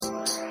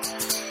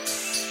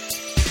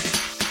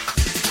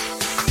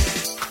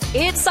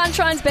It's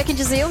Sunshine's Beck and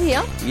Jazeel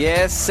here.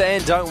 Yes,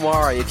 and don't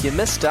worry, if you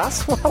missed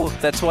us, well,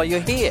 that's why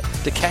you're here,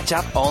 to catch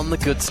up on the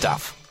good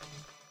stuff.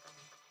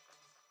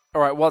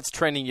 All right, what's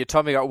trending? You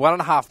told me I got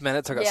 1.5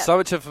 minutes. I've got so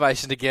much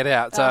information to get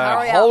out. So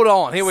hold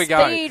on. Here we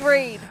go. Speed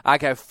read.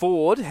 Okay,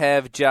 Ford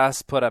have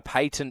just put a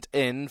patent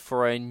in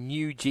for a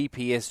new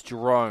GPS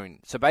drone.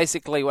 So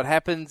basically what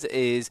happens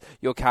is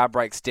your car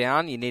breaks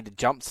down. You need a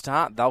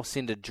jumpstart. They'll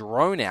send a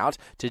drone out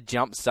to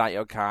jumpstart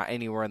your car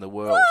anywhere in the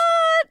world. What?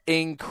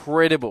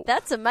 Incredible.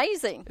 That's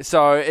amazing.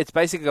 So it's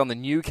basically on the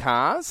new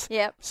cars.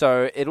 Yep.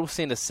 So it'll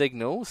send a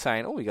signal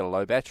saying, oh, you got a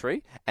low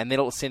battery. And then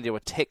it'll send you a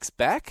text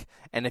back.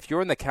 And if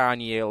you're in the car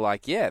and you're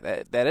like,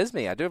 yeah, that is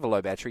me, I do have a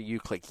low battery, you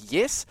click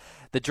yes.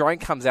 The drone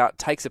comes out,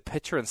 takes a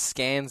picture and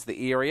scans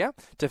the area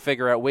to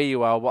figure out where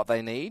you are, what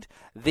they need.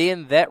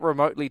 Then that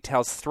remotely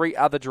tells 3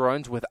 other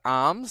drones with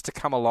arms to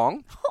come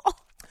along.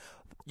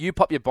 You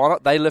pop your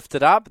bonnet, they lift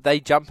it up, they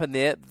jump in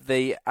there.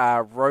 The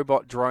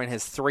robot drone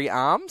has 3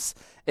 arms.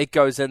 It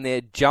goes in there,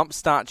 jump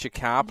starts your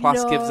car,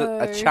 plus gives it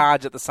a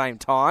charge at the same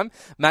time.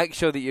 Make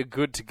sure that you're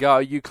good to go.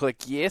 You click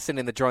yes, and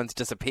then the drones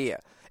disappear.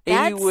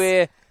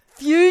 Anywhere.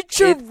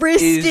 Futuristic.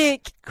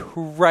 It is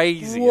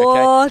crazy.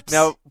 What? Okay?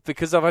 Now,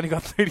 because I've only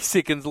got 30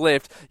 seconds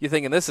left, you're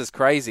thinking this is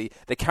crazy.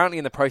 They're currently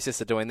in the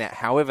process of doing that.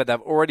 However,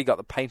 they've already got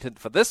the patent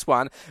for this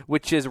one,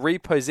 which is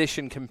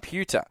repossession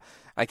computer.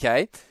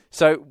 Okay?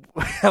 So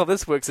how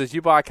this works is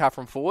you buy a car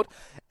from Ford,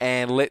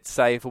 and let's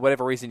say for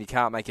whatever reason you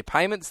can't make your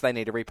payments, they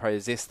need to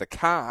repossess the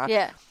car.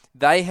 Yeah.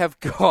 They have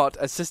got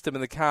a system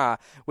in the car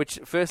which,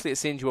 firstly, it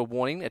sends you a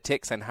warning, a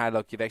text saying, hey,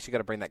 look, you've actually got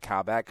to bring that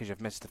car back because you've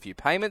missed a few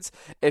payments.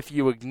 If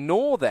you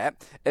ignore that,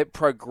 it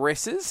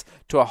progresses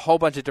to a whole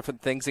bunch of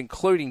different things,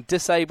 including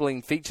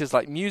disabling features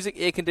like music,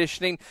 air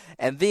conditioning,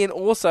 and then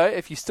also,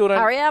 if you still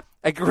don't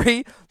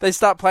agree, they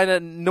start playing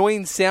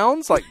annoying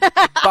sounds like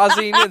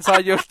buzzing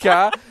inside your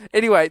car.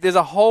 Anyway, there's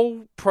a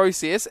whole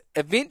process.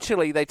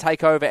 Eventually, they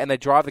take over and they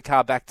drive the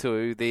car back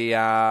to the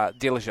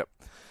dealership.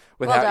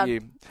 Without you.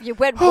 You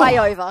went way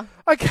over.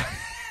 Okay.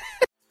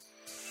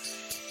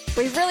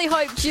 We really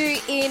hoped you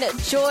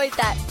enjoyed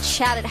that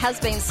chat. It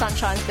has been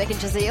Sunshine's Beck and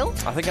Jazeel.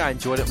 I think I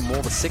enjoyed it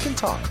more the second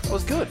time. It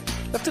was good.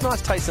 Left a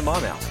nice taste in my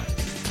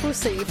mouth. We'll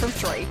see you from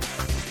 3.